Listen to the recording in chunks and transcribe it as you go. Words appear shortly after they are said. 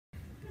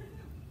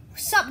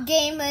Sup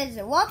gamers,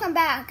 welcome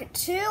back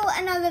to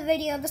another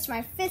video. This is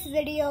my 5th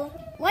video.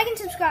 Like and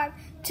subscribe,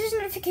 turn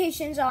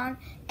notifications on,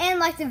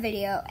 and like the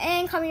video.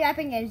 And call me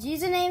rapping as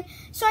username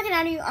so I can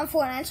add you on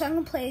Fortnite so I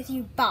can play with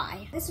you.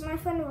 Bye. This is my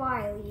friend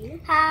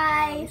Riley.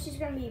 Hi. She's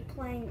going to be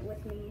playing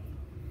with me.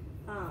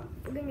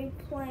 We're going to be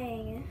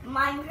playing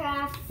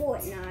Minecraft.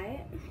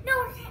 Fortnite. No,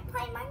 we're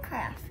playing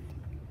Minecraft.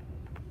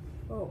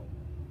 Oh,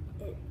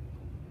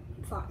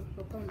 fine,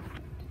 we're playing Minecraft.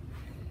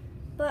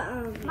 But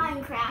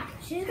Minecraft.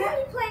 She's gonna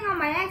be playing on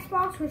my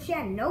Xbox, which she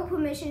had no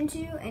permission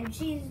to, and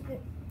she has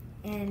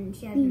a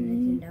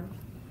Nintendo.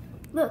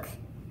 Look,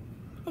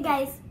 hey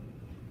guys.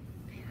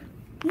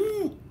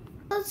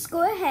 Let's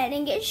go ahead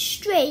and get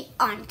straight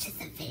onto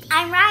the video.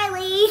 I'm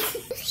Riley.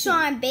 So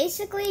I'm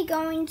basically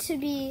going to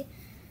be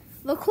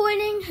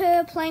recording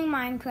her playing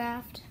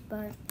Minecraft,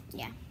 but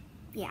yeah.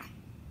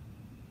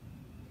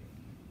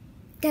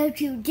 Don't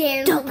you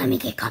dare! Don't let me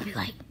get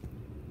copyright.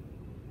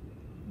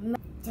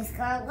 Just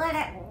gonna let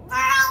it roll.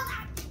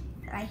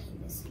 I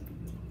hate this stupid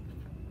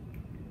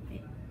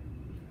thing.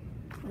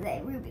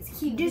 That Rubik's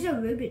See, Cube. there's a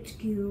Rubik's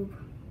Cube.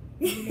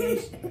 Look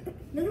at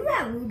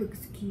that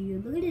Rubik's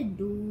Cube. Look at it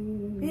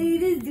dude. Look at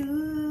this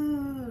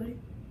dude.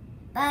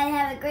 Bye,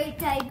 have a great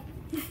time.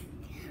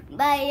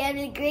 Bye, have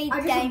a great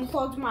I just time.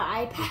 unplugged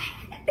my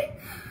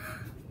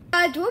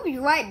iPad. We'll be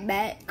right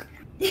back.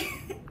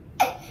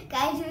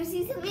 Guys, you want to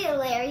see something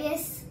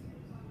hilarious?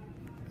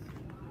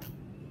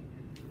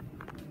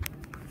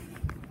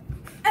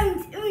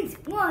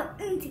 What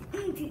are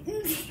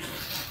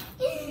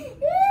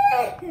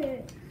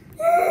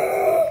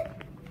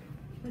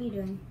you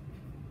doing?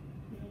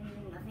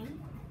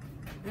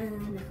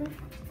 Nothing.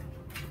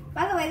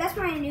 By the way, that's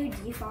my new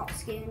default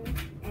skin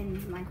in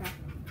Minecraft.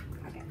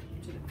 Okay,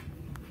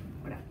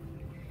 whatever.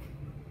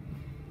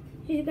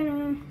 She's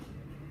gonna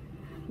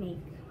make.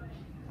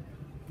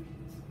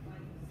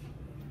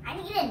 I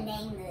need to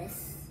name this.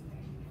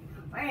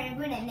 We're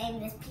gonna name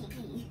this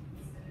PP.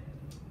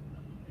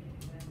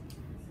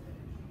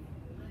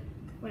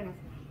 Whatever.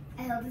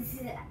 I hope this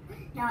is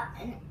not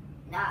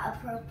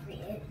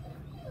appropriate.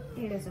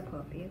 It is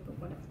appropriate, but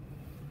whatever.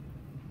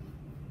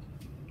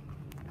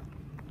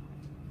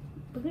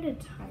 Look at the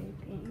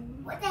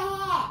typing. What the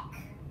heck?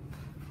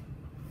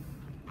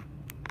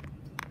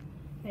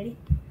 Ready?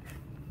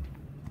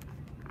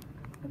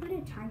 Look at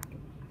the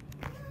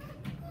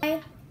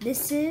typing.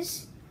 This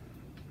is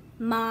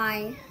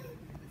my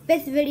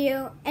 5th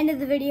video. End of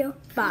the video.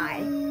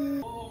 Bye.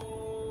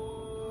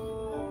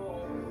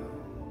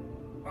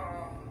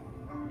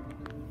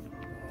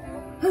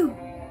 Who?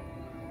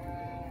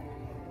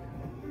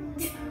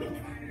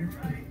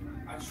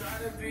 I try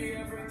to be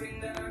everything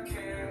that I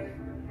can,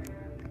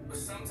 but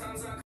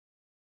sometimes I